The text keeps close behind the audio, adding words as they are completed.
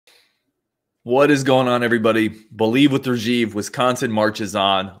What is going on, everybody? Believe with Rajiv. Wisconsin marches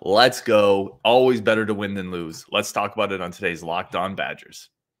on. Let's go. Always better to win than lose. Let's talk about it on today's Locked On Badgers.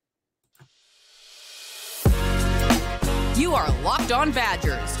 You are Locked On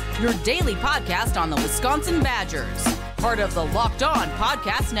Badgers, your daily podcast on the Wisconsin Badgers. Part of the Locked On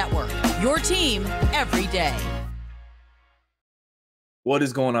Podcast Network, your team every day. What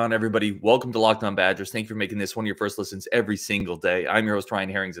is going on, everybody? Welcome to Locked On Badgers. Thank you for making this one of your first listens every single day. I'm your host, Ryan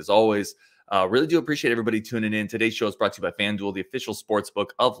Herrings, as always. Really do appreciate everybody tuning in. Today's show is brought to you by FanDuel, the official sports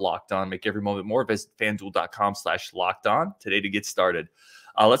book of Locked On. Make every moment more. Visit FanDuel.com/Locked On today to get started.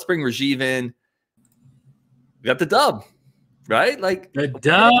 Let's bring Rajiv in. We got the dub, right? Like the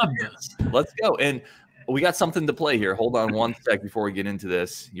dub. Let's go. And we got something to play here. Hold on one sec before we get into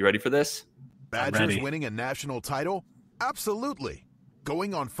this. You ready for this? Badgers winning a national title? Absolutely.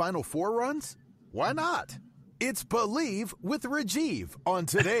 Going on Final Four runs? Why not? It's Believe with Rajiv on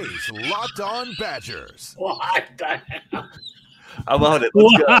today's Locked On Badgers. What the hell? How about it?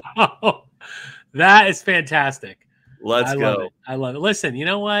 Let's go. That is fantastic. Let's go. I love it. Listen, you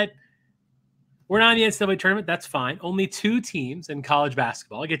know what? We're not in the NCAA tournament. That's fine. Only two teams in college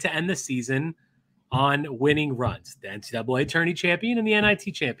basketball get to end the season on winning runs. The NCAA tourney champion and the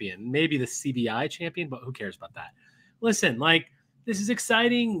NIT champion. Maybe the CBI champion, but who cares about that? Listen, this is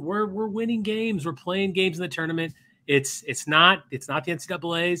exciting. We're winning games. We're playing games in the tournament. It's not the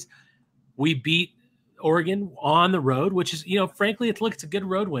NCAA's. We beat Oregon on the road, which is, frankly, it's a good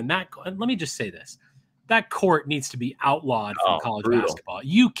road win. Let me just say this. That court needs to be outlawed from college basketball.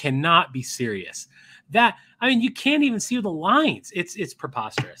 You cannot be serious. You can't even see the lines. It's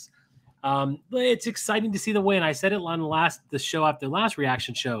preposterous. But it's exciting to see the win. I said it on the show after the last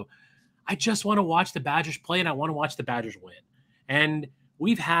reaction show. I just want to watch the Badgers play, and I want to watch the Badgers win. And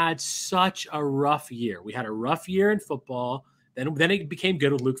we've had such a rough year. We had a rough year in football. Then it became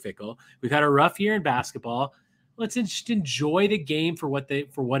good with Luke Fickell. We've had a rough year in basketball. Let's just enjoy the game for what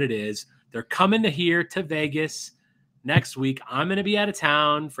it is. They're coming to Vegas next week. I'm going to be out of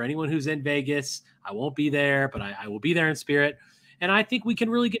town. For anyone who's in Vegas, I won't be there, but I will be there in spirit. And I think we can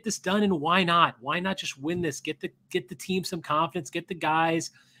really get this done. And why not? Why not just win this? Get the team some confidence. Get the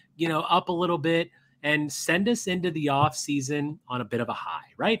guys, up a little bit. And send us into the off season on a bit of a high,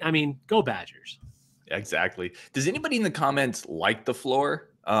 right? Go Badgers. Exactly. Does anybody in the comments like the floor?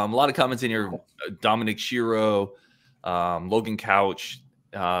 A lot of comments in here. Dominic Shiro, Logan Couch,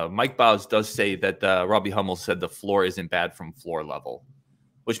 Mike Bowes does say that Robbie Hummel said the floor isn't bad from floor level,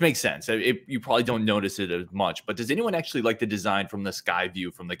 which makes sense. You probably don't notice it as much, but does anyone actually like the design from the sky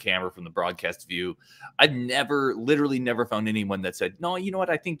view, from the camera, from the broadcast view? I've literally never found anyone that said, no, you know what?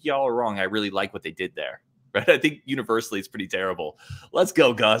 I think y'all are wrong. I really like what they did there. Right? I think universally it's pretty terrible. Let's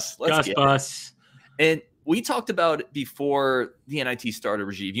go, Gus. Let's get Gus. And we talked about it before the NIT started,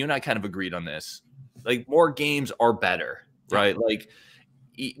 Rajiv. You and I kind of agreed on this. More games are better, right?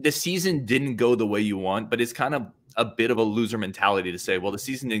 The season didn't go the way you want, but it's kind of a bit of a loser mentality to say, well, the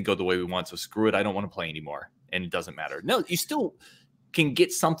season didn't go the way we want, so screw it. I don't want to play anymore. And it doesn't matter. No, you still can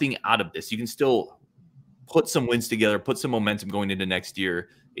get something out of this. You can still put some wins together, put some momentum going into next year.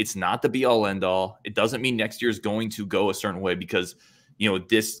 It's not the be all end all. It doesn't mean next year is going to go a certain way because,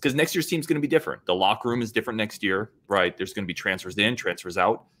 because next year's team is going to be different. The locker room is different next year, right? There's going to be transfers in, transfers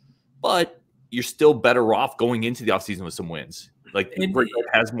out, but you're still better off going into the offseason with some wins. Greg Gard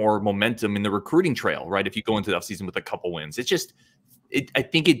has more momentum in the recruiting trail, right? If you go into the offseason with a couple wins, I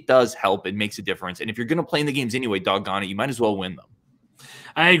think it does help. It makes a difference. And if you're going to play in the games anyway, doggone it, you might as well win them.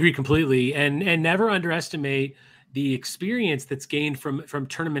 I agree completely. And never underestimate the experience that's gained from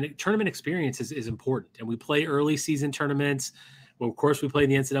tournament experience is important. And we play early season tournaments. Well, of course, we play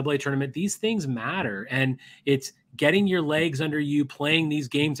the NCAA tournament. These things matter. And it's getting your legs under you, playing these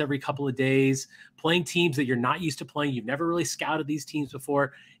games every couple of days, playing teams that you're not used to playing. You've never really scouted these teams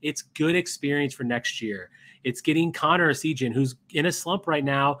before. It's good experience for next year. It's getting Connor Esigian, who's in a slump right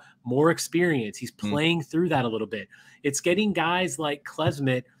now, more experience. He's playing through that a little bit. It's getting guys like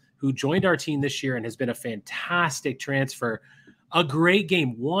Klesmit, who joined our team this year and has been a fantastic transfer. A great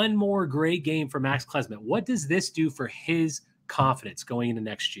game. One more great game for Max Klesmit. What does this do for his confidence going into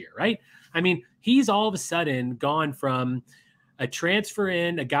next year, right? He's all of a sudden gone from a transfer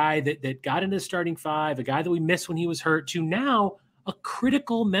in, a guy that got into the starting five, a guy that we missed when he was hurt, to now a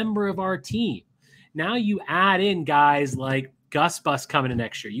critical member of our team. Now you add in guys like Gus Bus coming in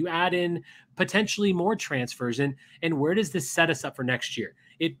next year. You add in potentially more transfers. And where does this set us up for next year?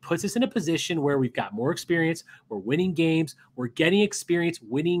 It puts us in a position where we've got more experience. We're winning games. We're getting experience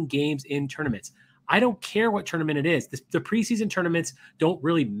winning games in tournaments. I don't care what tournament it is. The preseason tournaments don't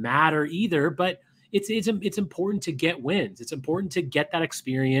really matter either, but it's important to get wins. It's important to get that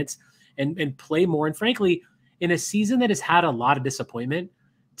experience. and play more. And frankly, in a season that has had a lot of disappointment,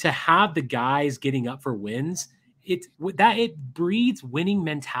 to have the guys getting up for wins, it breeds winning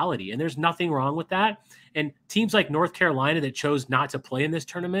mentality. And there's nothing wrong with that. And teams like North Carolina that chose not to play in this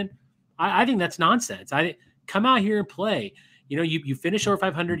tournament, I think that's nonsense. Come out here and play. You finish over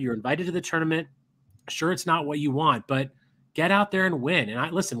 500, you're invited to the tournament. Sure, it's not what you want, but get out there and win.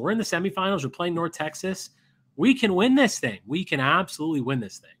 And listen, we're in the semifinals. We're playing North Texas. We can win this thing. We can absolutely win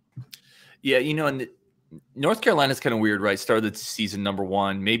this thing. Yeah, and North Carolina's kind of weird, right? Started the season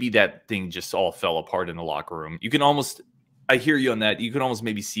 #1. Maybe that thing just all fell apart in the locker room. You can almost, I hear you on that. You can almost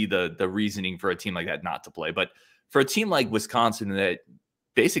maybe see the reasoning for a team like that not to play. But for a team like Wisconsin, that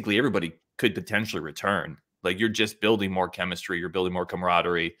basically everybody could potentially return. Like, you're just building more chemistry. You're building more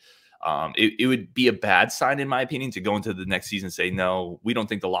camaraderie. It would be a bad sign, in my opinion, to go into the next season and say, no, we don't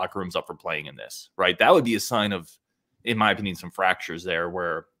think the locker room's up for playing in this, right? That would be a sign of, in my opinion, some fractures there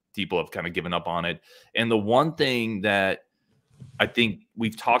where people have kind of given up on it. And the one thing that I think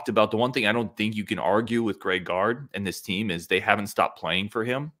we've talked about, the one thing I don't think you can argue with Greg Gard and this team is they haven't stopped playing for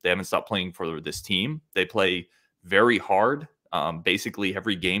him. They haven't stopped playing for this team. They play very hard, basically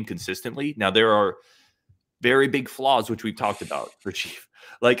every game consistently. Now, there are very big flaws, which we've talked about for Chief.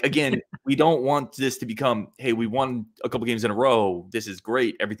 Like, again, we don't want this to become, hey, we won a couple games in a row. This is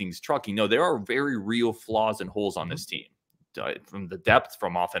great. Everything's trucking. No, there are very real flaws and holes on this team. From the depth,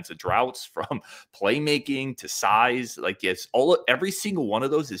 from offensive droughts, from playmaking to size. Like, yes, every single one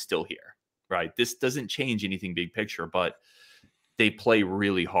of those is still here, right? This doesn't change anything big picture, but they play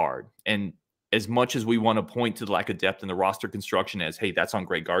really hard. And as much as we want to point to the lack of depth in the roster construction as, hey, that's on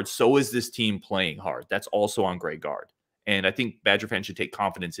Greg Gard, so is this team playing hard. That's also on Greg Gard. And I think Badger fans should take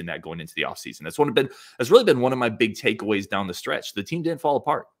confidence in that going into the offseason. That's really been one of my big takeaways down the stretch. The team didn't fall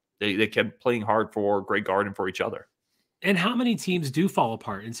apart. They kept playing hard for Greg Gard and for each other. And how many teams do fall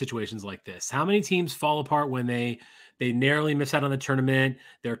apart in situations like this? How many teams fall apart when they narrowly miss out on the tournament?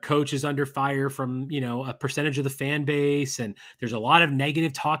 Their coach is under fire from, a percentage of the fan base, and there's a lot of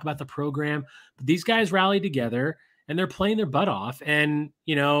negative talk about the program. But these guys rallied together and they're playing their butt off. And,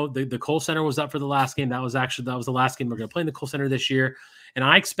 the Kohl Center was up for the last game. That was the last game we're going to play in the Kohl Center this year. And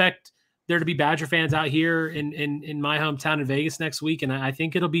I expect there to be Badger fans out here in my hometown in Vegas next week. And I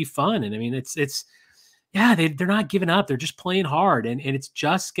think it'll be fun. And I mean, yeah, they're not giving up. They're just playing hard, and it's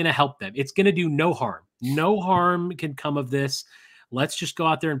just going to help them. It's going to do no harm. No harm can come of this. Let's just go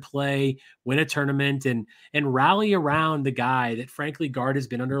out there and play, win a tournament, and rally around the guy that, frankly, Gard has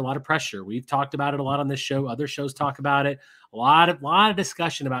been under a lot of pressure. We've talked about it a lot on this show. Other shows talk about it. A lot of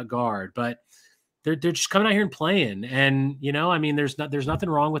discussion about Gard, but they're just coming out here and playing. And there's nothing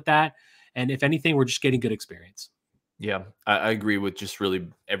wrong with that. And if anything, we're just getting good experience. Yeah, I agree with just really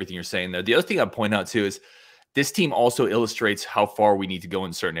everything you're saying there. The other thing I'd point out too is this team also illustrates how far we need to go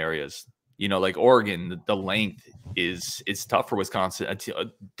in certain areas. Like Oregon, the length it's tough for Wisconsin.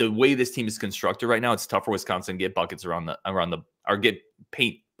 The way this team is constructed right now, it's tough for Wisconsin to get buckets or get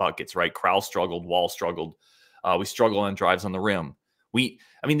paint buckets, right? Crowell struggled, Wall struggled. We struggle on drives on the rim.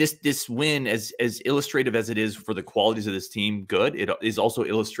 This win, as illustrative as it is for the qualities of this team, good. It is also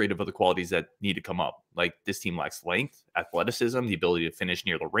illustrative of the qualities that need to come up. Like, this team lacks length, athleticism, the ability to finish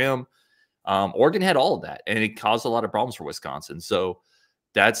near the rim. Oregon had all of that, and it caused a lot of problems for Wisconsin. So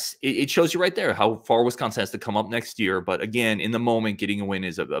it shows you right there how far Wisconsin has to come up next year. But again, in the moment, getting a win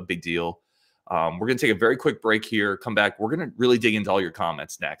is a big deal. We're going to take a very quick break here. Come back. We're going to really dig into all your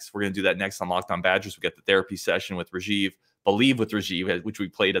comments next. We're going to do that next on Locked On Badgers. We got the therapy session with Rajiv. Believe with Rajiv, which we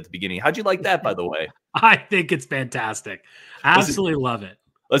played at the beginning. How'd you like that, by the way? I think it's fantastic. Absolutely love it.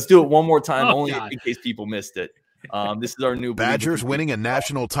 Let's do it one more time, in case people missed it. This is our new Badgers winning a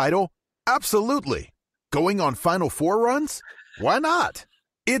national title? Absolutely. Going on Final Four runs? Why not?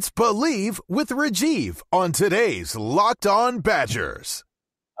 It's Believe with Rajiv on today's Locked On Badgers.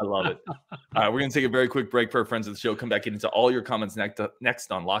 I love it. All right, we're going to take a very quick break for our friends of the show. Come back into all your comments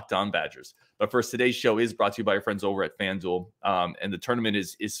next on Locked On Badgers. But first, today's show is brought to you by our friends over at FanDuel. And the tournament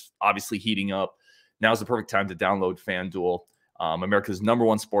is obviously heating up. Now's the perfect time to download FanDuel, America's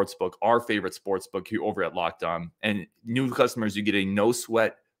 #1 sportsbook, our favorite sportsbook here over at Locked On. And new customers, you get a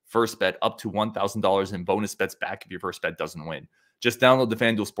no-sweat first bet up to $1,000 in bonus bets back if your first bet doesn't win. Just download the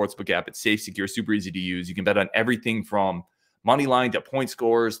FanDuel Sportsbook app. It's safe, secure, super easy to use. You can bet on everything from money line to point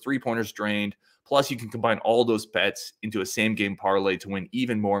scores, three-pointers drained. Plus, you can combine all those bets into a same-game parlay to win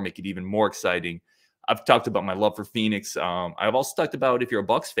even more, make it even more exciting. I've talked about my love for Phoenix. I've also talked about, if you're a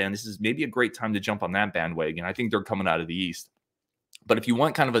Bucks fan, this is maybe a great time to jump on that bandwagon. I think they're coming out of the East. But if you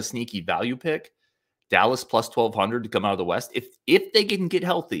want kind of a sneaky value pick, Dallas plus 1,200 to come out of the West. If they can get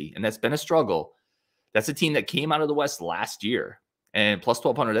healthy, and that's been a struggle, that's a team that came out of the West last year And plus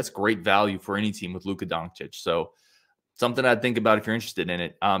 1,200, that's great value for any team with Luka Doncic. So something I'd think about if you're interested in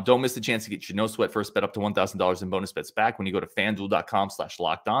it. Don't miss the chance to get your no sweat first bet up to $1,000 in bonus bets back when you go to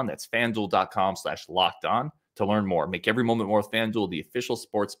FanDuel.com/lockedon. That's FanDuel.com/lockedon to learn more. Make every moment more with FanDuel, the official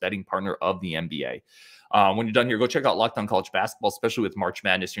sports betting partner of the NBA. When you're done here, go check out Locked On College Basketball, especially with March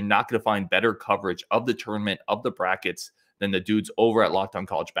Madness. You're not going to find better coverage of the tournament, of the brackets, than the dudes over at Locked On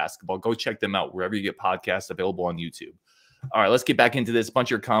College Basketball. Go check them out wherever you get podcasts, available on YouTube. All right, let's get back into this. A bunch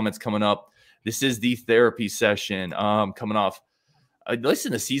of your comments coming up. This is the therapy session coming off.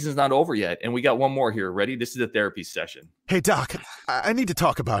 Listen, the season's not over yet, and we got one more here. Ready? This is the therapy session. Hey, Doc, I need to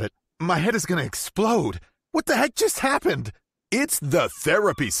talk about it. My head is going to explode. What the heck just happened? It's the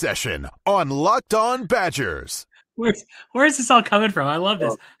therapy session on Locked On Badgers. Where's this all coming from? I love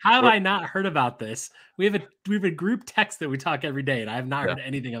this. How have I not heard about this? We have a group text that we talk every day, and I have not heard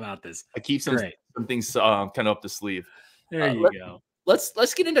anything about this. I keep some things kind of up the sleeve. There you go.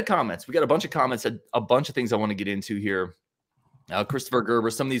 Let's get into comments. We got a bunch of comments, a bunch of things I want to get into here. Christopher Gerber,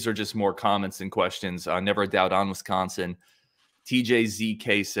 some of these are just more comments than questions. Never a doubt on Wisconsin.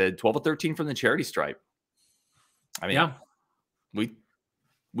 TJZK said 12 of 13 from the charity stripe. I mean, yeah.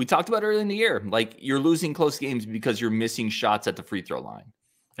 We talked about earlier in the year, like you're losing close games because you're missing shots at the free throw line.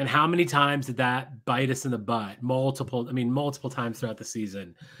 And how many times did that bite us in the butt? Multiple times throughout the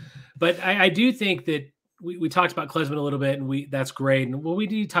season. But I do think that we talked about Klesmit a little bit, and that's great. And we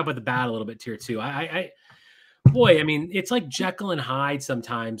do talk about the bad a little bit here too. I mean, it's like Jekyll and Hyde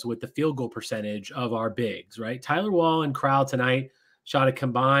sometimes with the field goal percentage of our bigs, right? Tyler Wall and Crowell tonight shot a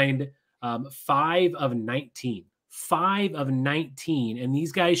combined 5 of 19. 5 of 19, and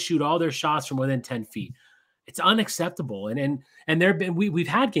these guys shoot all their shots from within 10 feet. It's unacceptable. And we've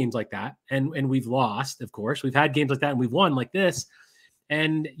had games like that, and we've lost, of course. We've had games like that, and we've won like this.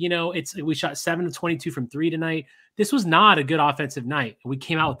 And we shot 7 of 22 from 3 tonight. This was not a good offensive night, and we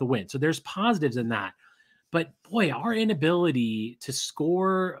came out with the win. So there's positives in that. But boy, our inability to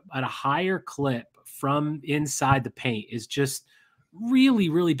score at a higher clip from inside the paint is just really,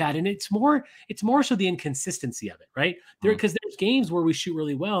 really bad. And it's more so the inconsistency of it, right? Because there's games where we shoot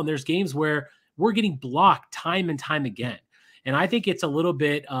really well, and there's games where we're getting blocked time and time again. And I think it's a little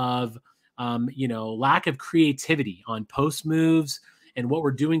bit of lack of creativity on post moves and what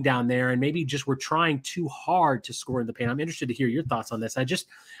we're doing down there, and maybe just we're trying too hard to score in the paint. I'm interested to hear your thoughts on this. I just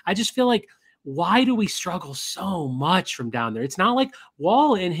feel like, why do we struggle so much from down there? It's not like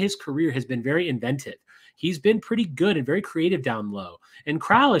Wall in his career has been very inventive. He's been pretty good and very creative down low. And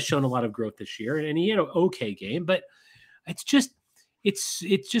Crowell has shown a lot of growth this year, and he had an okay game. But it just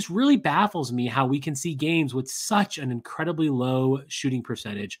really baffles me how we can see games with such an incredibly low shooting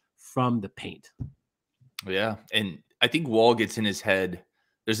percentage from the paint. Yeah, and I think Wall gets in his head.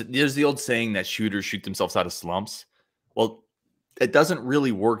 There's the old saying that shooters shoot themselves out of slumps. Well, it doesn't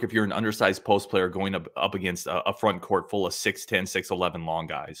really work if you're an undersized post player going up against a front court full of 6'10", 6'11" long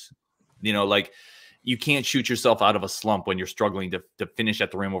guys. You can't shoot yourself out of a slump when you're struggling to finish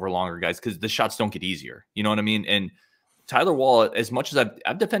at the rim over longer guys, because the shots don't get easier. You know what I mean? And Tyler Wall, as much as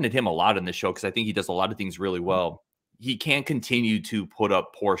I've defended him a lot in this show, because I think he does a lot of things really well, he can't continue to put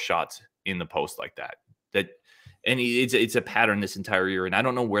up poor shots in the post like that. It's a pattern this entire year, and I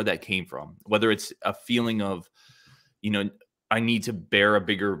don't know where that came from. Whether it's a feeling of, I need to bear a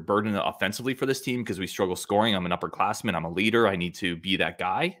bigger burden offensively for this team because we struggle scoring. I'm an upperclassman. I'm a leader. I need to be that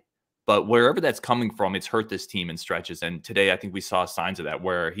guy. But wherever that's coming from, it's hurt this team in stretches. And today, I think we saw signs of that,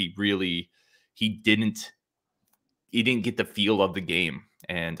 where he didn't get the feel of the game.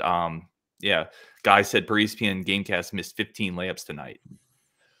 And Guy said per ESPN Gamecast missed 15 layups tonight.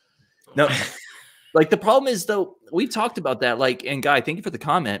 No, the problem is, though, we've talked about that. And Guy, thank you for the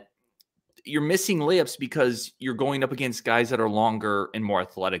comment. You're missing layups because you're going up against guys that are longer and more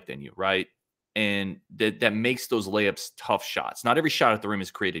athletic than you, right? And that makes those layups tough shots. Not every shot at the rim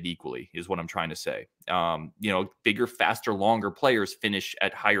is created equally, is what I'm trying to say. Bigger, faster, longer players finish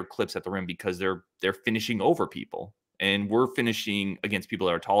at higher clips at the rim because they're finishing over people, and we're finishing against people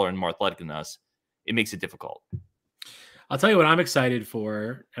that are taller and more athletic than us. It makes it difficult. I'll tell you what I'm excited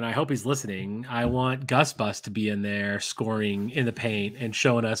for, and I hope he's listening. I want Gus Bus to be in there scoring in the paint and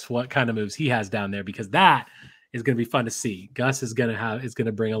showing us what kind of moves he has down there, because that is going to be fun to see. Gus is going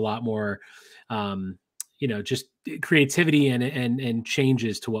to bring a lot more just creativity and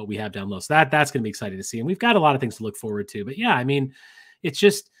changes to what we have down low. So that's going to be exciting to see. And we've got a lot of things to look forward to. But yeah, I mean, it's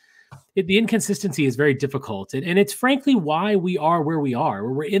just the inconsistency is very difficult. And it's frankly why we are where we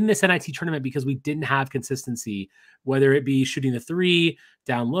are. We're in this NIT tournament because we didn't have consistency, whether it be shooting the three,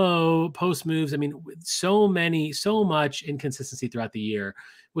 down low, post moves. I mean, so much inconsistency throughout the year,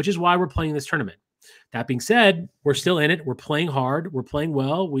 which is why we're playing this tournament. that being said, we're still in it. We're playing hard. We're playing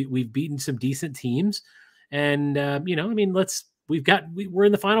well. We've beaten some decent teams. And, we're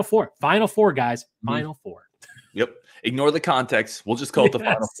in the Final Four. Final Four, guys. Final Four. Yep. Ignore the context. We'll just call it the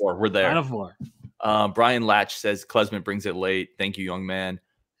Final Four. We're there. Final Four. Brian Latch says Klesmit brings it late. Thank you, young man.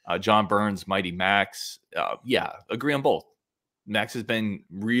 John Burns, Mighty Max. Agree on both. Max has been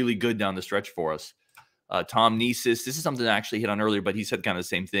really good down the stretch for us. Tom Nesis, this is something I actually hit on earlier, but he said kind of the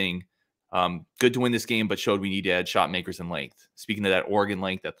same thing. Good to win this game, but showed we need to add shot makers and length. Speaking of that Oregon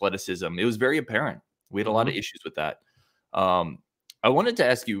length, athleticism, it was very apparent. We had a lot of issues with that. I wanted to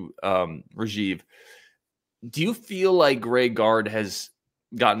ask you, Rajiv, do you feel like Greg Gard has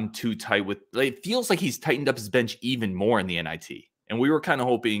gotten too tight with, it feels like he's tightened up his bench even more in the NIT. And we were kind of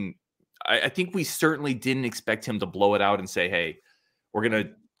hoping, I think we certainly didn't expect him to blow it out and say, hey,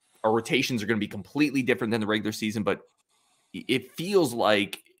 our rotations are going to be completely different than the regular season. But it feels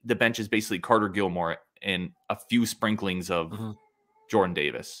like the bench is basically Carter Gilmore and a few sprinklings of Jordan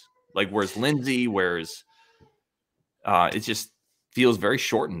Davis. Like, where's Lindsey? It just feels very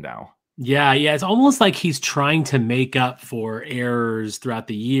shortened now. Yeah. It's almost like he's trying to make up for errors throughout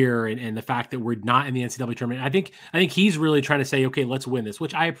the year and the fact that we're not in the NCAA tournament. I think he's really trying to say, okay, let's win this,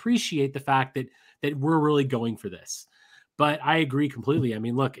 which I appreciate the fact that we're really going for this. But I agree completely. I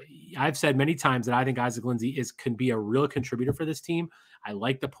mean, look, I've said many times that I think Isaac Lindsey can be a real contributor for this team. I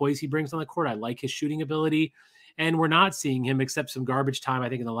like the poise he brings on the court. I like his shooting ability. And we're not seeing him except some garbage time, I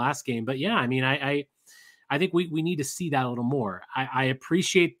think, in the last game. But yeah, I mean, I think we need to see that a little more. I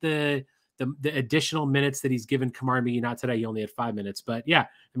appreciate the additional minutes that he's given Kamari McGee. Not today, he only had 5 minutes. But yeah,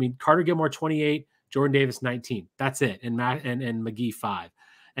 I mean, Carter Gilmore 28, Jordan Davis 19. That's it, and McGee 5.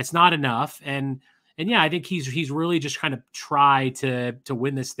 It's not enough. And yeah, I think he's really just trying to try to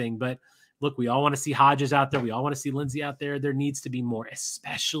win this thing. But look, we all want to see Hodges out there. We all want to see Lindsey out there. There needs to be more,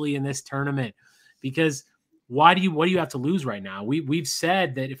 especially in this tournament, because what do you have to lose right now? We've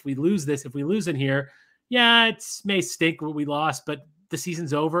said that if we lose in here, yeah, it may stink what we lost, but the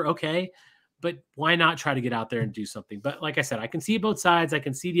season's over. Okay. But why not try to get out there and do something? But like I said, I can see both sides. I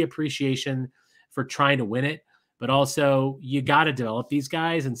can see the appreciation for trying to win it, but also you got to develop these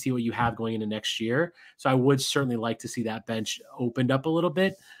guys and see what you have going into next year. So I would certainly like to see that bench opened up a little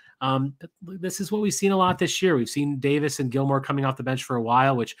bit. But this is what we've seen a lot this year. We've seen Davis and Gilmore coming off the bench for a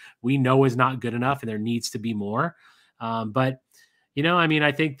while, which we know is not good enough, and there needs to be more. But I mean,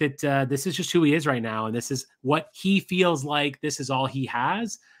 I think that this is just who he is right now, and this is what he feels like. This is all he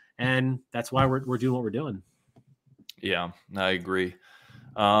has, and that's why we're doing what we're doing. Yeah, I agree.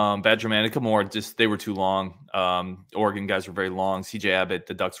 Badger Man, a couple more. Just they were too long. Oregon guys were very long. CJ Abbott,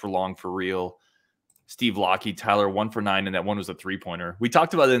 the Ducks were long for real. Steve Lockheed, Tyler 1 for 9, and that one was a 3-pointer. We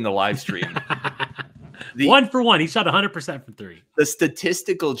talked about it in the live stream. 1 for 1. He shot 100% from 3. The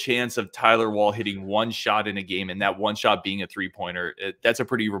statistical chance of Tyler Wall hitting one shot in a game and that one shot being a 3-pointer, that's a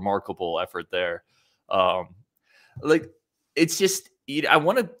pretty remarkable effort there. It's just, I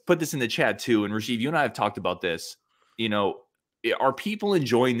want to put this in the chat too. And Rajiv, you and I have talked about this. Are people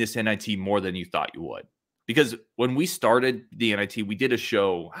enjoying this NIT more than you thought you would? Because when we started the NIT, we did a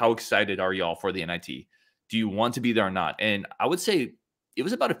show. How excited are y'all for the NIT? Do you want to be there or not? And I would say it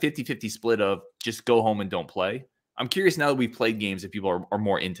was about a 50-50 split of just go home and don't play. I'm curious now that we've played games if people are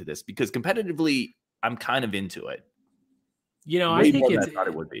more into this, because competitively, I'm kind of into it. I think I thought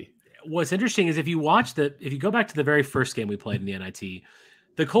it would be. What's interesting is if you go back to the very first game we played in the NIT,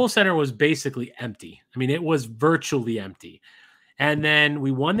 the Kohl Center was basically empty. I mean, it was virtually empty. And then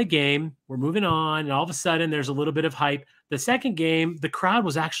we won the game. We're moving on. And all of a sudden, there's a little bit of hype. The second game, the crowd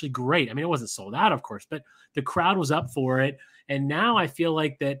was actually great. I mean, it wasn't sold out, of course, but the crowd was up for it. And now I feel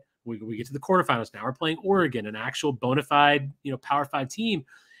like that we get to the quarterfinals. Now we're playing Oregon, an actual bona fide, Power 5 team.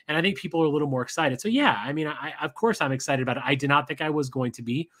 And I think people are a little more excited. So, yeah, I mean, of course I'm excited about it. I did not think I was going to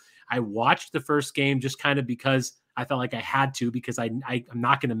be. I watched the first game just kind of because I felt like I had to, because I'm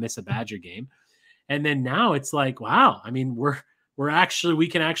not going to miss a Badger game. And then now it's like, wow, I mean, we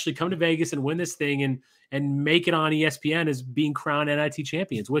can actually come to Vegas and win this thing and make it on ESPN as being crowned NIT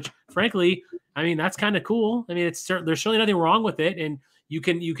champions, which frankly, I mean, that's kind of cool. I mean, there's certainly nothing wrong with it. And you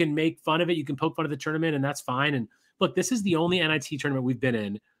can make fun of it. You can poke fun of the tournament, and that's fine. And look, this is the only NIT tournament we've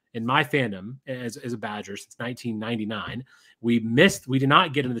been in my fandom as a Badger since 1999. We did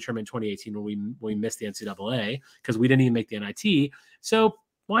not get into the tournament in 2018 when we missed the NCAA because we didn't even make the NIT. So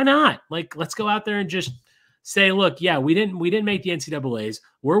why not? Let's go out there and just say, look, yeah, we didn't make the NCAAs.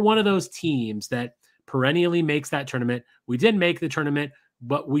 We're one of those teams that perennially makes that tournament. We didn't make the tournament,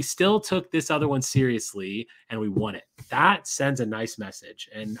 but we still took this other one seriously and we won it. That sends a nice message.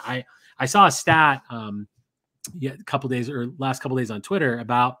 And I saw a stat last couple days on Twitter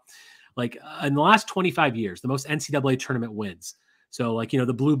about like in the last 25 years, the most NCAA tournament wins. So like,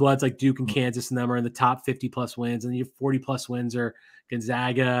 the blue bloods like Duke and Kansas and them are in the top 50 plus wins, and your 40 plus wins are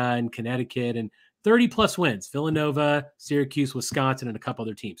Gonzaga and Connecticut, and 30 plus wins, Villanova, Syracuse, Wisconsin, and a couple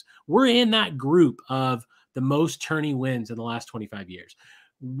other teams. We're in that group of the most tourney wins in the last 25 years.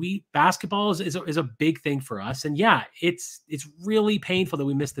 Basketball is a big thing for us. And yeah, it's really painful that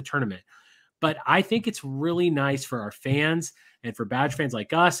we missed the tournament, but I think it's really nice for our fans and for Badger fans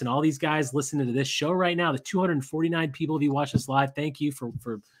like us and all these guys listening to this show right now. The 249 people of you watch us live. Thank you for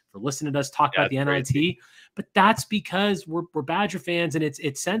listening to us talk about the NIT. Crazy. But that's because we're Badger fans, and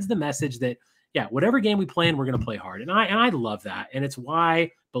it sends the message that, yeah, whatever game we play in, we're going to play hard. And I love that. And it's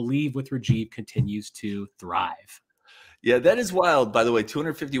why Believe with Rajiv continues to thrive. Yeah, that is wild. By the way,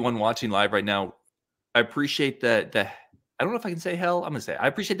 251 watching live right now. I appreciate that. I don't know if I can say hell. I'm going to say I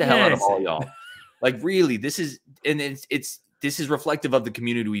appreciate the hell out of all y'all. Like, really, this is reflective of the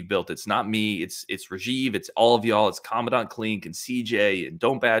community we've built. It's not me. It's Rajiv. It's all of y'all. It's Commandant Clink and CJ and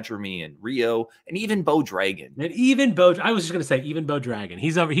Don't Badger Me and Rio and even Bo Dragon. And even Bo. I was just going to say even Bo Dragon.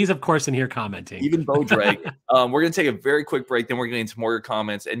 He's of course in here commenting. Even Bo Dragon. We're going to take a very quick break. Then we're going to get into more of your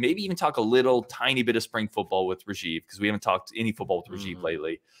comments and maybe even talk a little tiny bit of spring football with Rajiv, because we haven't talked any football with Rajiv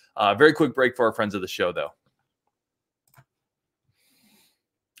lately. Very quick break for our friends of the show, though.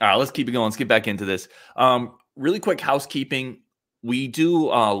 All right, let's keep it going. Let's get back into this. Really quick housekeeping. We do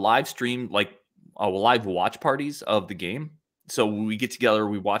live stream, like live watch parties of the game. So when we get together,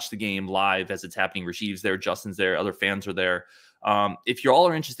 we watch the game live as it's happening. Rashiv's there, Justin's there, other fans are there. If you all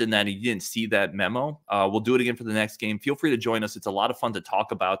are interested in that and you didn't see that memo, we'll do it again for the next game. Feel free to join us. It's a lot of fun to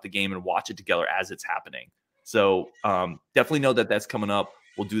talk about the game and watch it together as it's happening. So definitely know that that's coming up.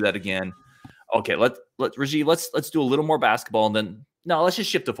 We'll do that again. Okay, Rajiv, let's do a little more basketball, and then let's just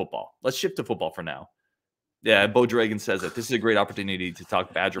shift to football. Let's shift to football for now. Yeah, Bo Dragon says it. This is a great opportunity to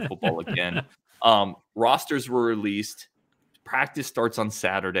talk Badger football again. Rosters were released. Practice starts on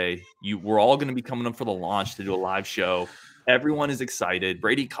Saturday. We're all going to be coming up for the launch to do a live show. Everyone is excited.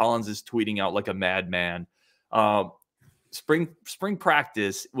 Brady Collins is tweeting out like a madman. Spring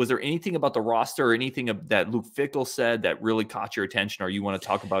practice, was there anything about the roster or anything that Luke Fickell said that really caught your attention or you want to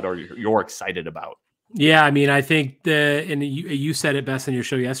talk about or you're excited about? Yeah, I mean, I think and you said it best on your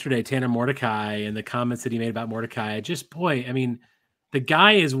show yesterday, Tanner Mordecai, and the comments that he made about Mordecai. I mean, the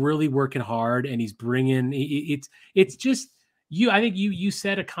guy is really working hard, and he's bringing it's just you. I think you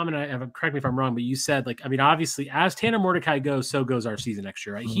said a comment. Correct me if I'm wrong, but you said, like, I mean, obviously, as Tanner Mordecai goes, so goes our season next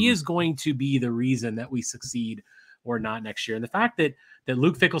year, right? Mm-hmm. He is going to be the reason that we succeed or not next year. And the fact that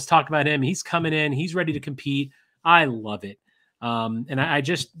Luke Fickell's talked about him, he's coming in, he's ready to compete. I love it. And I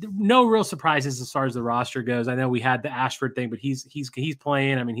just, no real surprises as far as the roster goes. I know we had the Ashford thing, but he's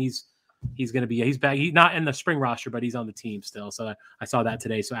playing. I mean, he's back. He's not in the spring roster, but he's on the team still. So I saw that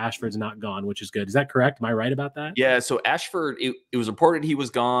today. So Ashford's not gone, which is good. Is that correct? Am I right about that? Yeah. So Ashford, it was reported he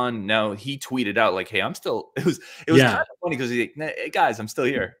was gone. Now he tweeted out like, "Hey, I'm still." It was kind of funny because he's like, "Hey guys, I'm still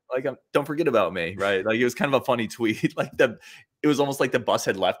here. Like, don't forget about me." Right? Like, it was kind of a funny tweet. Like it was almost like the bus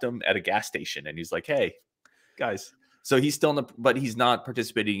had left him at a gas station, and he's like, "Hey guys." So he's still but he's not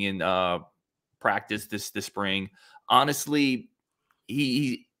participating in practice this spring. Honestly,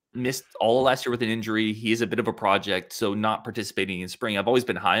 he missed all last year with an injury. He is a bit of a project, so not participating in spring. I've always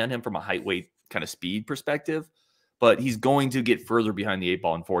been high on him from a height, weight, kind of speed perspective, but he's going to get further behind the 8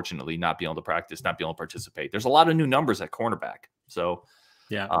 ball, unfortunately, not being able to practice, not being able to participate. There's a lot of new numbers at cornerback. So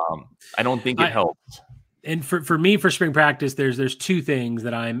yeah, I don't think it helps. And for me, for spring practice, there's two things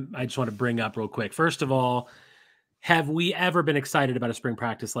that I just want to bring up real quick. First of all, have we ever been excited about a spring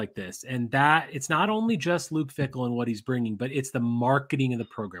practice like this? And that it's not only just Luke Fickell and what he's bringing, but it's the marketing of the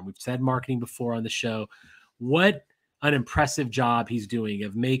program. We've said marketing before on the show. What an impressive job he's doing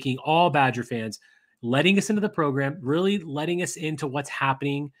of making all Badger fans, letting us into the program, really letting us into what's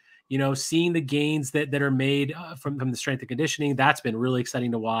happening, seeing the gains that are made from the strength and conditioning. That's been really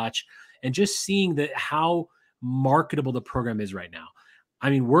exciting to watch. And just seeing how marketable the program is right now. I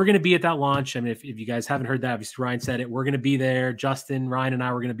mean, we're going to be at that launch. I mean, if you guys haven't heard that, obviously Ryan said it. We're going to be there. Justin, Ryan, and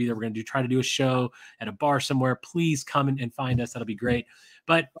I were going to be there. We're going to try to do a show at a bar somewhere. Please come and find us. That'll be great.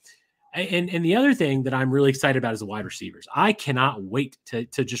 But and the other thing that I'm really excited about is the wide receivers. I cannot wait to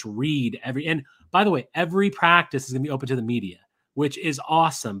just read every. And by the way, every practice is going to be open to the media, which is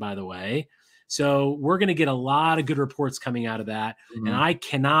awesome. By the way, so we're going to get a lot of good reports coming out of that, and I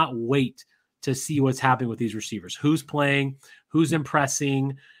cannot wait to see what's happening with these receivers. Who's playing? Who's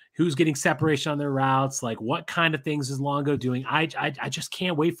impressing, who's getting separation on their routes, like what kind of things is Longo doing. I just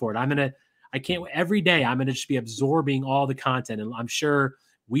can't wait for it. Every day I'm going to just be absorbing all the content. And I'm sure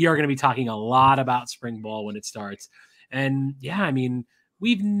we are going to be talking a lot about spring ball when it starts. And yeah, I mean,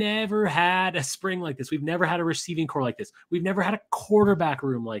 We've never had a spring like this. We've never had a receiving core like this. We've never had a quarterback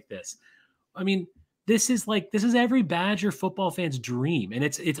room like this. I mean, this is every Badger football fan's dream, and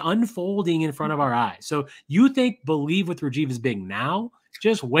it's unfolding in front of our eyes. So you think believe with Rajiv is big now?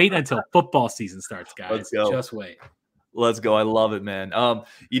 Just wait until football season starts, guys. Let's go. Just wait. Let's go. I love it, man.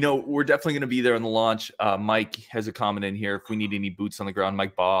 We're definitely going to be there on the launch. Mike has a comment in here. If we need any boots on the ground,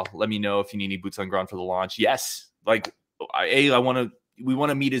 Mike Baugh, let me know if you need any boots on the ground for the launch. Yes. We want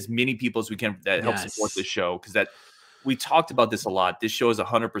to meet as many people as we can that help support this show, because that we talked about this a lot. This show is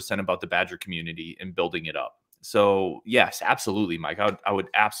 100% about the Badger community and building it up. So yes, absolutely, Mike. I would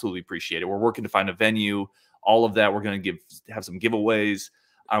absolutely appreciate it. We're working to find a venue, all of that. We're going to have some giveaways.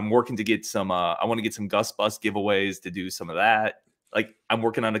 I'm working to get some, I want to get some Gus Bus giveaways to do some of that. Like, I'm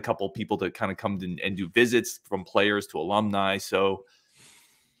working on a couple of people to kind of come and do visits, from players to alumni. So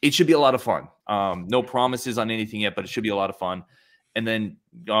it should be a lot of fun. No promises on anything yet, but it should be a lot of fun. And then,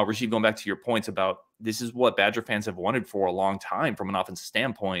 Rashid, going back to your points about this is what Badger fans have wanted for a long time from an offensive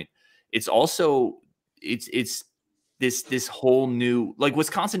standpoint. It's also, it's this whole new, like,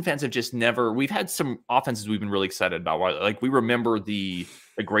 Wisconsin fans have just never, we've had some offenses we've been really excited about. Like, we remember the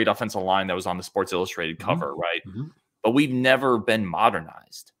great offensive line that was on the Sports Illustrated cover, right? But we've never been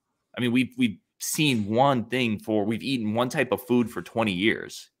modernized. I mean, we've seen one thing we've eaten one type of food for 20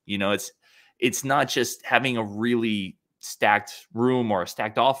 years. You know, it's not just having a really stacked room or a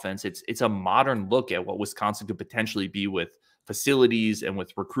stacked offense. It's a modern look at what Wisconsin could potentially be with facilities and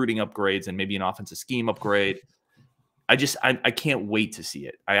with recruiting upgrades and maybe an offensive scheme upgrade. I can't wait to see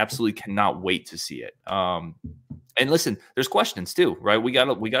it. I absolutely cannot wait to see it. And listen, there's questions too, right? We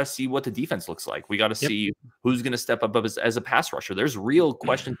gotta see what the defense looks like. We got to see who's going to step up as a pass rusher. There's real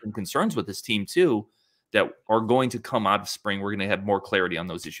questions and concerns with this team too that are going to come out of spring. We're going to have more clarity on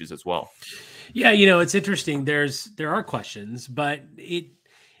those issues as well. Yeah, it's interesting. There are questions, but the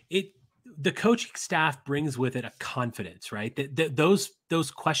coaching staff brings with it a confidence, right? That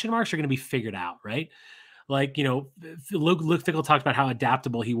those question marks are going to be figured out, right? Like, Luke Fickell talked about how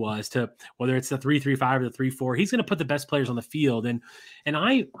adaptable he was to whether it's the 3-3-5 or the 3-4. He's going to put the best players on the field. And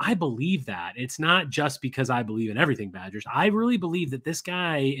I believe that. It's not just because I believe in everything Badgers. I really believe that this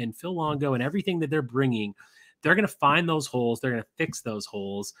guy and Phil Longo and everything that they're bringing, they're going to find those holes. They're going to fix those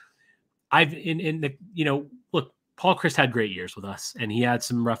holes. Look, Paul Chryst had great years with us, and he had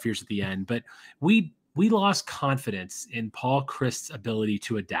some rough years at the end, but we lost confidence in Paul Chryst's ability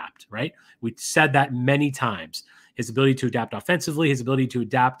to adapt, right? We said that many times. His ability to adapt offensively, his ability to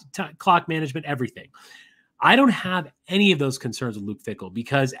adapt clock management, everything. I don't have any of those concerns with Luke Fickell,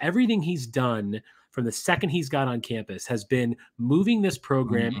 because everything he's done from the second he's got on campus has been moving this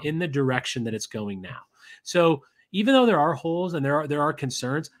program in the direction that it's going now. So even though there are holes and there are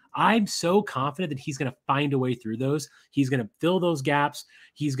concerns, I'm so confident that he's going to find a way through those. He's going to fill those gaps.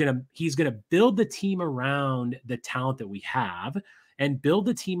 He's going to build the team around the talent that we have, and build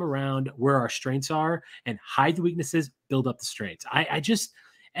the team around where our strengths are, and hide the weaknesses, build up the strengths. I just,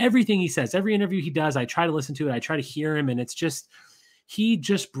 everything he says, every interview he does, I try to listen to it. I try to hear him, and it's just, he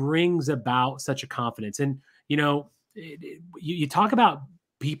just brings about such a confidence. And, you talk about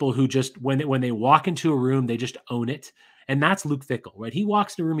people who just, when they walk into a room, they just own it. And that's Luke Fickell, right? He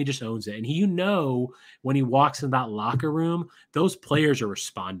walks in the room, he just owns it. And when he walks in that locker room, those players are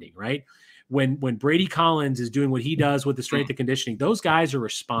responding, right? When Brady Collins is doing what he does with the strength and conditioning, those guys are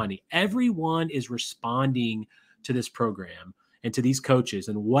responding. Everyone is responding to this program and to these coaches,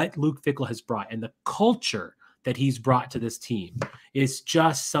 and what Luke Fickell has brought, and the culture that he's brought to this team is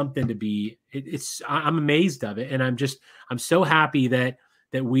just something to be, I'm amazed of it. And I'm so happy that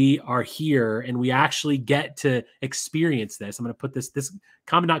we are here and we actually get to experience this. I'm going to put this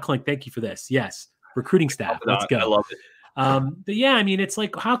Commandant Klink, thank you for this. Yes. Recruiting staff. Let's go. I love it. But yeah, I mean, it's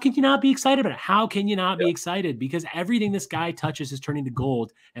like, how can you not be excited about it? How can you not be excited? Because everything this guy touches is turning to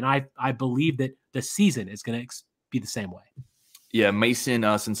gold. And I believe that the season is going to be the same way. Yeah, Mason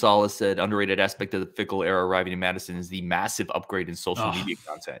Sensala said underrated aspect of the Fickell era arriving in Madison is the massive upgrade in social media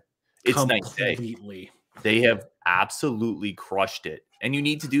content. It's nice day. They have absolutely crushed it. And you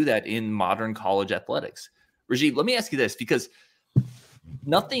need to do that in modern college athletics. Rajiv, let me ask you this, because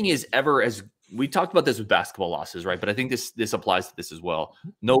nothing is ever as we talked about this with basketball losses, right? But I think this applies to this as well.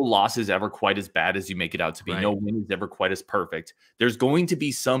 No loss is ever quite as bad as you make it out to be. Right. No win is ever quite as perfect. There's going to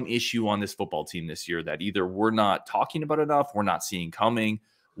be some issue on this football team this year that either we're not talking about enough, we're not seeing coming.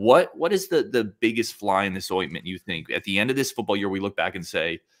 What is the biggest fly in this ointment, you think? At the end of this football year, we look back and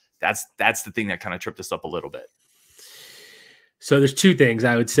say, that's the thing that kind of tripped us up a little bit. So there's two things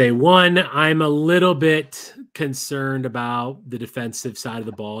I would say. One, I'm a little bit concerned about the defensive side of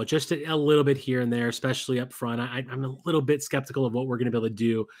the ball, just a little bit here and there, especially up front. I'm a little bit skeptical of what we're going to be able to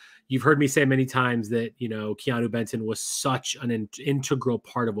do. You've heard me say many times that, Keanu Benton was such an integral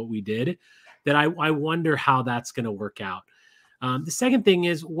part of what we did that I wonder how that's going to work out. The second thing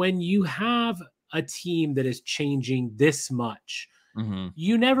is when you have a team that is changing this much,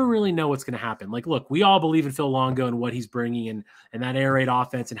 you never really know what's going to happen. Like, look, we all believe in Phil Longo and what he's bringing and that air raid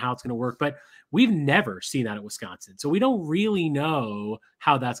offense and how it's going to work, but we've never seen that at Wisconsin. So we don't really know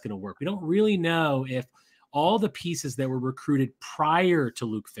how that's going to work. We don't really know if all the pieces that were recruited prior to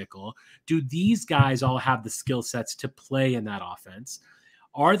Luke Fickell, do these guys all have the skill sets to play in that offense?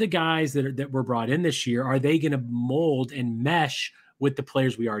 Are the guys that were brought in this year, are they going to mold and mesh with the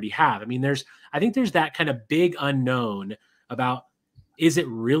players we already have? I mean, I think there's that kind of big unknown about, is it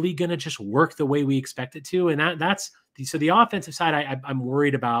really going to just work the way we expect it to? And that's so the offensive side, I'm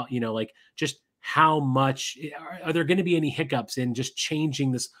worried about, like just how much are there going to be any hiccups in just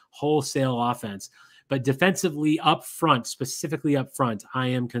changing this wholesale offense? But defensively up front, specifically up front, I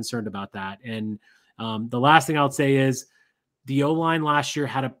am concerned about that. And the last thing I'll say is the O-line last year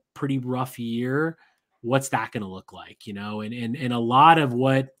had a pretty rough year. What's that going to look like? And a lot of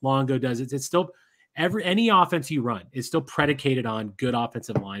what Longo does, it's still any offense you run is still predicated on good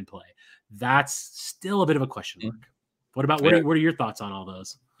offensive line play. That's still a bit of a question mark. What are your thoughts on all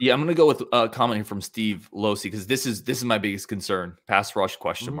those? Yeah, I'm going to go with a comment here from Steve Losi, because this is my biggest concern. Pass rush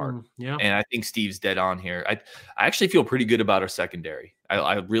question mark. Yeah. And I think Steve's dead on here. I actually feel pretty good about our secondary.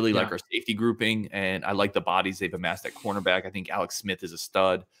 I really like our safety grouping, and I like the bodies they've amassed at cornerback. I think Alex Smith is a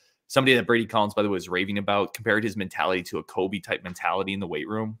stud. Somebody that Brady Collins, by the way, was raving about, compared his mentality to a Kobe-type mentality in the weight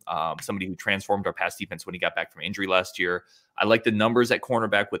room. Somebody who transformed our pass defense when he got back from injury last year. I like the numbers at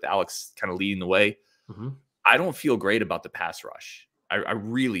cornerback with Alex kind of leading the way. I don't feel great about the pass rush. I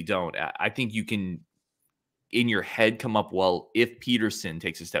really don't. I think you can, in your head, come up, well, if Peterson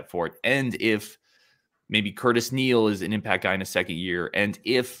takes a step forward, and if maybe Curtis Neal is an impact guy in a second year, and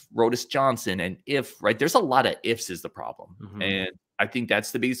if Rodis Johnson, and there's a lot of ifs is the problem. And I think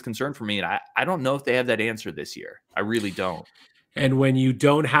that's the biggest concern for me. And I don't know if they have that answer this year. I really don't. And when you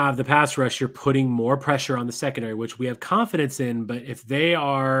don't have the pass rush, you're putting more pressure on the secondary, which we have confidence in. But if they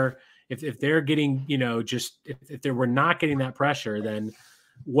are, if they're getting, if they were not getting that pressure, then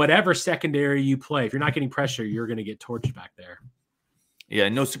whatever secondary you play, if you're not getting pressure, you're going to get torched back there. Yeah,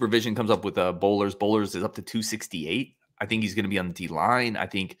 no supervision comes up with Bowlers. Bowlers is up to 268. I think he's going to be on the D line. I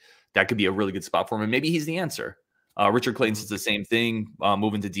think that could be a really good spot for him. And maybe he's the answer. Richard Clayton says the same thing.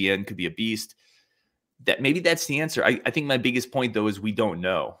 Moving to DN could be a beast. Maybe that's the answer. I think my biggest point, though, is we don't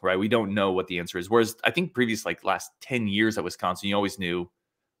know, right? We don't know what the answer is. Whereas I think last 10 years at Wisconsin, you always knew,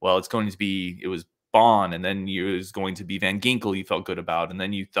 well, it was Bond, and then it was going to be Van Ginkel you felt good about, and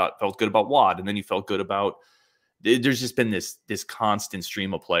then you felt good about Watt, and then you felt good about – there's just been this constant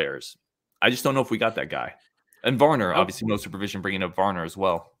stream of players. I just don't know if we got that guy. And Varner, obviously no supervision, bringing up Varner as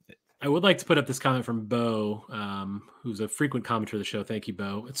well. I would like to put up this comment from Bo, who's a frequent commenter of the show. Thank you,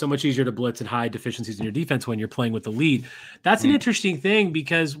 Bo. It's so much easier to blitz and hide deficiencies in your defense when you're playing with the lead. That's an interesting thing,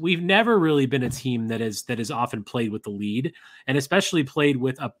 because we've never really been a team that is often played with the lead, and especially played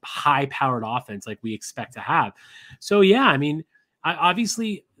with a high-powered offense like we expect to have. So, yeah, I mean,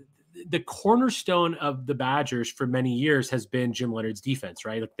 obviously the cornerstone of the Badgers for many years has been Jim Leonhard's defense,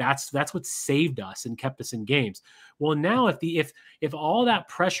 right? Like that's what saved us and kept us in games. Well, now if all that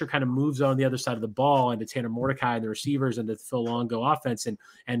pressure kind of moves on the other side of the ball into Tanner Mordecai and the receivers and the Phil Longo offense,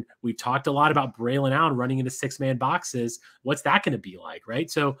 and we talked a lot about Braylon Allen running into 6-man boxes, what's that going to be like, right?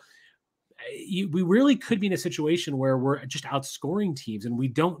 So we really could be in a situation where we're just outscoring teams, and we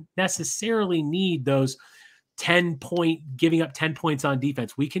don't necessarily need those giving up 10 points on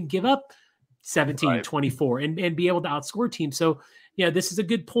defense. We can give up 17, 24 and be able to outscore teams. So yeah, this is a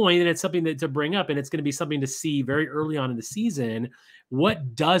good point, and it's something to bring up, and it's going to be something to see very early on in the season.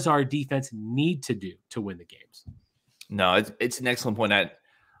 What does our defense need to do to win the games? No, it's an excellent point. I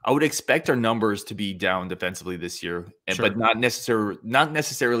would expect our numbers to be down defensively this year, but not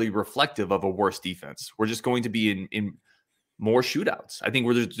necessarily reflective of a worse defense. We're just going to be in more shootouts. I think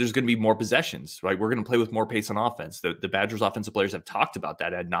there's going to be more possessions, right? We're going to play with more pace on offense. The Badgers offensive players have talked about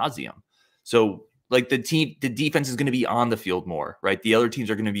that ad nauseum. So like the defense is going to be on the field more, right? The other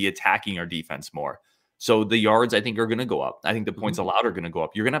teams are going to be attacking our defense more. So the yards, I think, are going to go up. I think the points allowed are going to go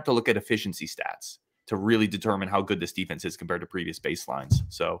up. You're going to have to look at efficiency stats to really determine how good this defense is compared to previous baselines.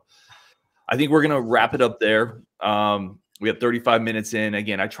 So I think we're going to wrap it up there. We have 35 minutes in.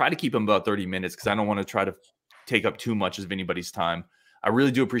 Again, I try to keep them about 30 minutes because I don't want to try to take up too much of anybody's time. I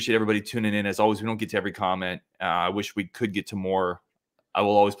really do appreciate everybody tuning in. As always, we don't get to every comment. I wish we could get to more. I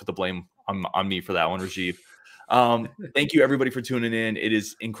will always put the blame on me for that one, Rajiv. Thank you everybody for tuning in. It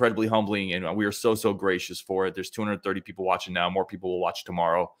is incredibly humbling, and we are so gracious for it. There's 230 people watching now. More people will watch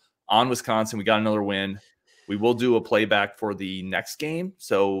tomorrow. On Wisconsin, we got another win. We will do a playback for the next game.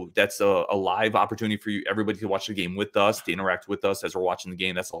 So that's a live opportunity for you, everybody, to watch the game with us, to interact with us as we're watching the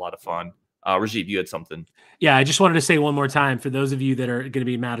game. That's a lot of fun. Rajiv, you had something. Yeah, I just wanted to say one more time for those of you that are going to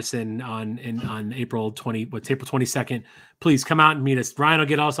be in Madison on April 22nd, please come out and meet us. Ryan will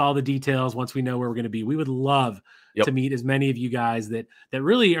get us all the details once we know where we're going to be. We would love to meet as many of you guys that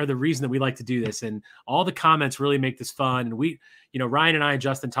really are the reason that we like to do this, and all the comments really make this fun. And we, Ryan and I and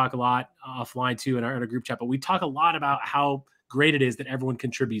Justin talk a lot offline too in our group chat, but we talk a lot about how great it is that everyone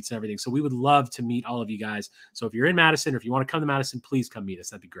contributes and everything. So we would love to meet all of you guys. So if you're in Madison, or if you want to come to Madison, please come meet us.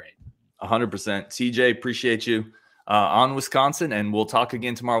 That'd be great. 100%. CJ, appreciate you on Wisconsin, and we'll talk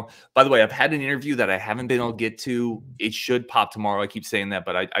again tomorrow. By the way, I've had an interview that I haven't been able to get to. It should pop tomorrow. I keep saying that,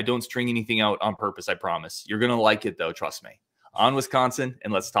 but I don't string anything out on purpose. I promise. You're going to like it, though. Trust me. On Wisconsin,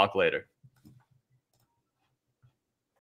 and let's talk later.